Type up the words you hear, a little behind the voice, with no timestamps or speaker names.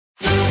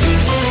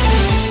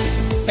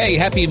Hey,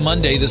 happy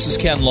Monday. This is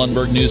Ken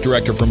Lundberg, News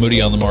Director for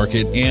Moody on the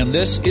Market, and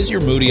this is your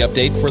Moody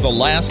update for the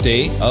last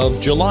day of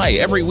July.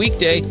 Every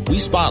weekday, we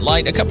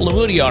spotlight a couple of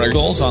Moody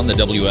articles on the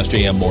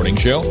WSJM Morning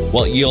Show.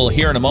 What you'll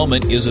hear in a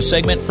moment is a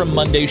segment from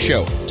Monday's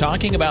show,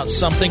 talking about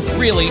something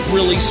really,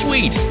 really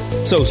sweet.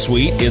 So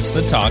sweet, it's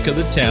the talk of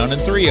the town in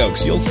Three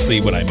Oaks. You'll see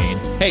what I mean.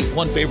 Hey,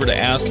 one favor to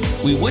ask.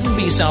 We wouldn't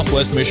be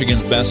Southwest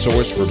Michigan's best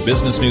source for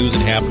business news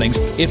and happenings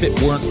if it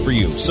weren't for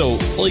you. So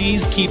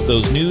please keep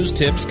those news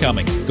tips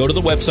coming. Go to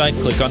the website,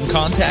 click on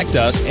Contact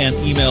Us, and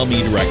email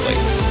me directly.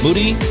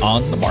 Moody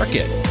on the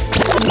Market.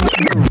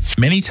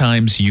 Many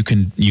times you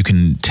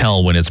can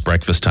tell when it's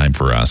breakfast time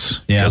for us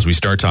because we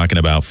start talking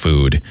about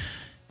food.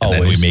 And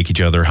then we make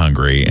each other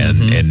hungry.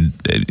 And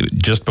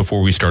just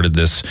before we started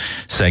this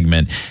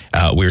segment,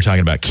 we were talking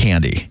about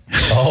candy.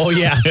 Oh,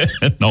 yeah.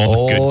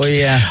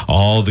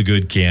 All the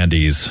good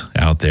candies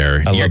out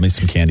there. I love me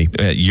some candy.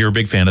 You're a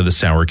big fan of the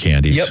sour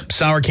candies. Yep.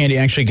 Sour candy.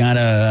 I actually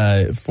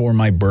got for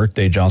my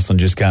birthday, Jocelyn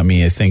just got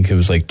me, I think it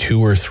was like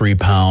 2 or 3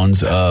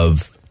 pounds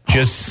of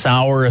just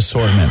sour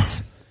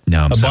assortments.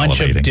 Now I'm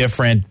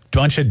salivating.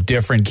 bunch of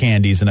different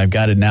candies, and I've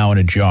got it now in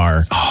a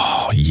jar.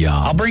 Oh, yum.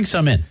 I'll bring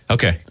some in.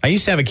 Okay. I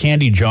used to have a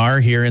candy jar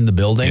here in the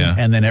building,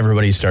 and then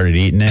everybody started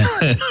eating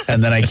it.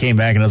 And then I came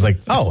back and I was like,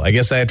 oh, I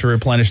guess I have to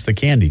replenish the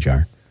candy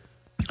jar.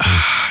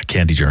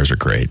 Candy jars are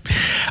great.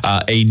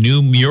 A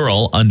new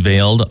mural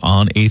unveiled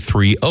on a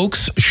Three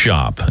Oaks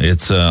shop.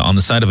 It's on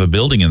the side of a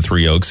building in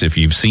Three Oaks. If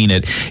you've seen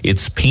it,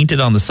 it's painted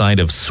on the side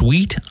of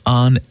Sweet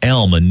on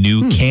Elm, a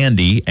new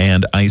candy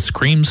and ice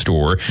cream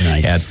store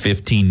at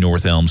 15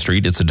 North Elm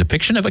Street. It's a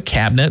depiction of a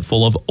cabinet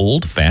full of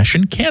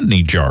old-fashioned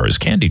candy jars,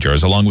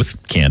 along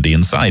with candy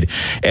inside.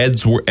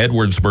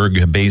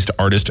 Edwardsburg-based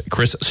artist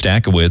Chris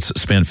Stakowitz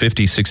spent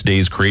 56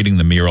 days creating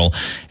the mural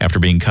after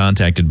being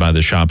contacted by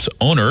the shop's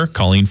owner,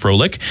 Colleen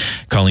Froelich.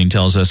 Colleen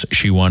tells us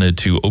she wanted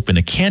to open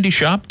a candy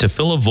shop to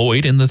fill a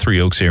void in the Three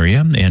Oaks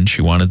area, and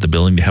she wanted the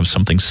building to have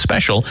something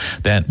special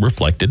that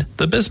reflected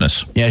the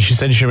business. Yeah, she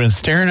said she'd been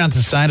staring at the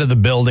side of the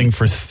building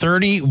for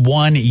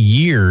 31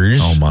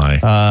 years. Oh, my.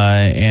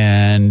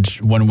 And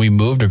when we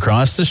moved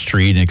across the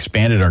street and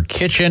expanded our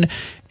kitchen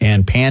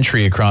and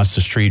pantry across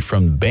the street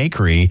from the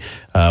bakery,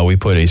 we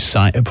put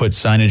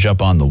signage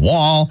up on the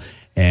wall.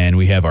 And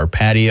we have our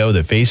patio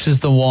that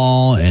faces the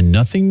wall, and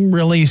nothing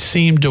really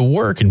seemed to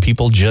work. And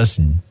people just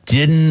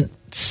didn't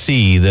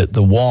see that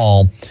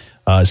wall,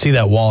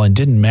 and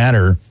didn't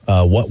matter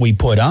what we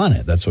put on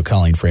it. That's what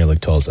Colleen Froelich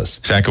tells us.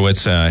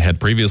 Sakowitz had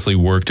previously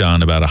worked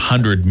on about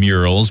 100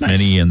 murals,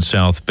 many in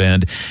South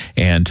Bend,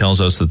 and tells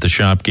us that the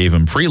shop gave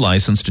him free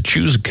license to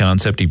choose a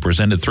concept. He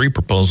presented 3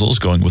 proposals,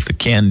 going with the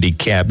candy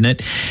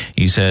cabinet.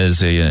 He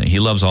says he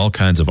loves all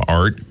kinds of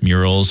art,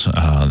 murals.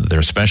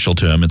 They're special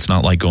to him. It's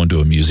not like going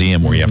to a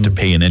museum where you have to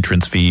pay an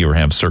entrance fee or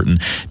have certain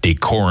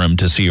decorum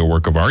to see a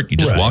work of art. You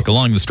just walk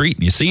along the street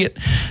and you see it.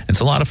 It's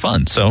a lot of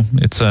fun. So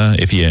it's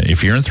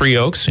if you're in Three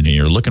Oaks and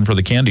you're looking for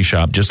the candy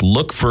shop, just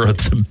look for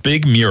the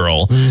big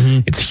mural.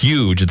 It's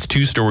huge. It's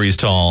 2 stories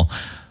tall.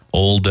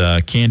 Old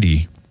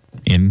candy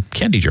in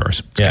candy jars.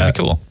 It's kind of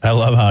cool. I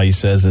love how he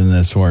says in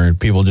this where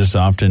people just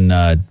often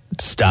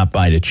stop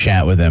by to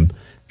chat with him.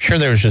 I'm sure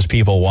there was just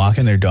people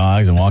walking their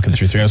dogs and walking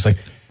through Three Oaks like,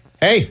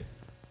 hey,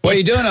 what are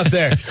you doing up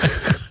there?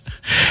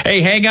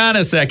 Hey, hang on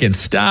a second.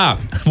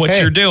 Stop what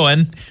you're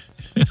doing.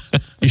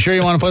 You sure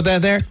you want to put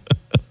that there?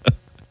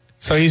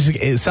 So it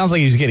sounds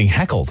like he's getting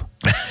heckled.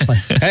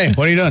 Like, hey,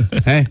 what are you doing?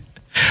 Hey.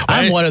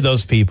 I'm one of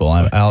those people,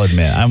 I'll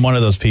admit. I'm one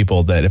of those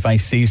people that if I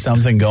see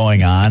something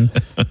going on,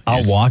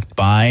 I'll walk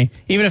by.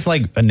 Even if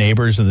like a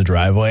neighbor's in the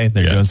driveway,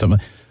 they're doing something.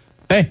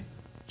 Hey,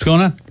 what's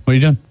going on? What are you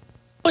doing?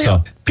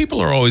 Well, people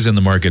are always in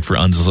the market for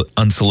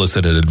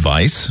unsolicited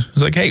advice.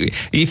 It's like, hey,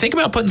 you think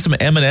about putting some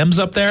M&Ms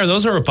up there?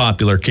 Those are a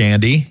popular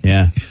candy.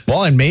 Yeah.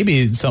 Well, and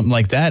maybe something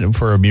like that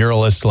for a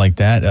muralist like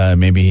that.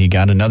 Maybe he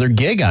got another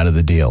gig out of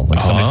the deal. Like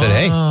somebody said,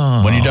 hey,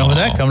 when you're done with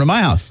that, come to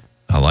my house.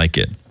 I like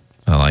it.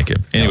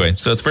 Anyway,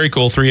 so it's very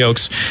cool. Three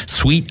Oaks,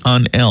 Sweet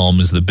on Elm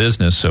is the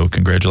business. So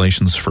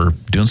congratulations for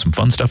doing some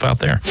fun stuff out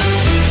there.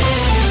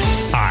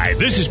 Hi,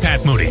 this is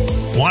Pat Moody.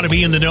 Want to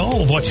be in the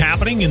know of what's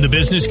happening in the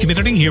business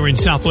community here in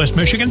Southwest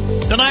Michigan?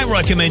 Then I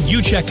recommend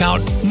you check out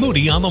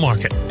Moody on the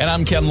Market. And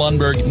I'm Ken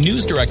Lundberg,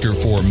 News Director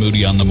for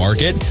Moody on the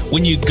Market.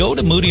 When you go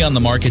to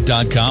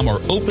moodyonthemarket.com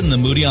or open the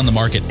Moody on the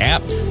Market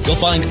app, you'll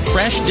find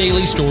fresh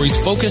daily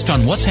stories focused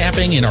on what's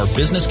happening in our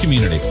business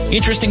community,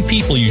 interesting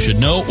people you should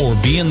know or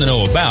be in the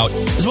know about,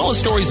 as well as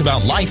stories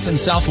about life in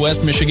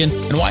Southwest Michigan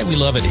and why we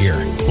love it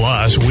here.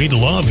 Plus, we'd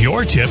love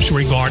your tips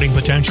regarding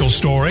potential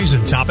stories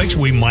and topics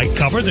we might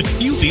cover that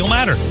you feel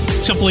matter.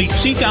 Simply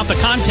seek out the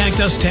Contact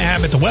Us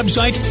tab at the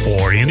website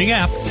or in the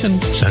app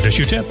and send us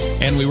your tip.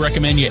 And we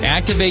recommend you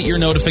activate your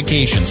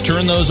notifications.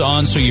 Turn those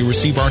on so you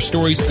receive our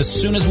stories as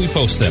soon as we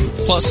post them.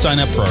 Plus, sign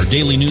up for our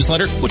daily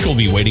newsletter, which will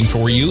be waiting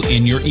for you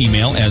in your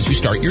email as you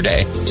start your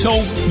day.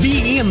 So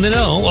be in the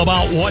know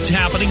about what's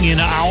happening in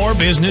our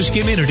business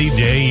community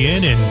day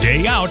in and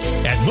day out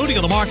at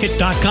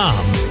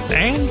moodyonthemarket.com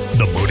and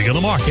the Moody on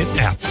the Market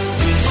app.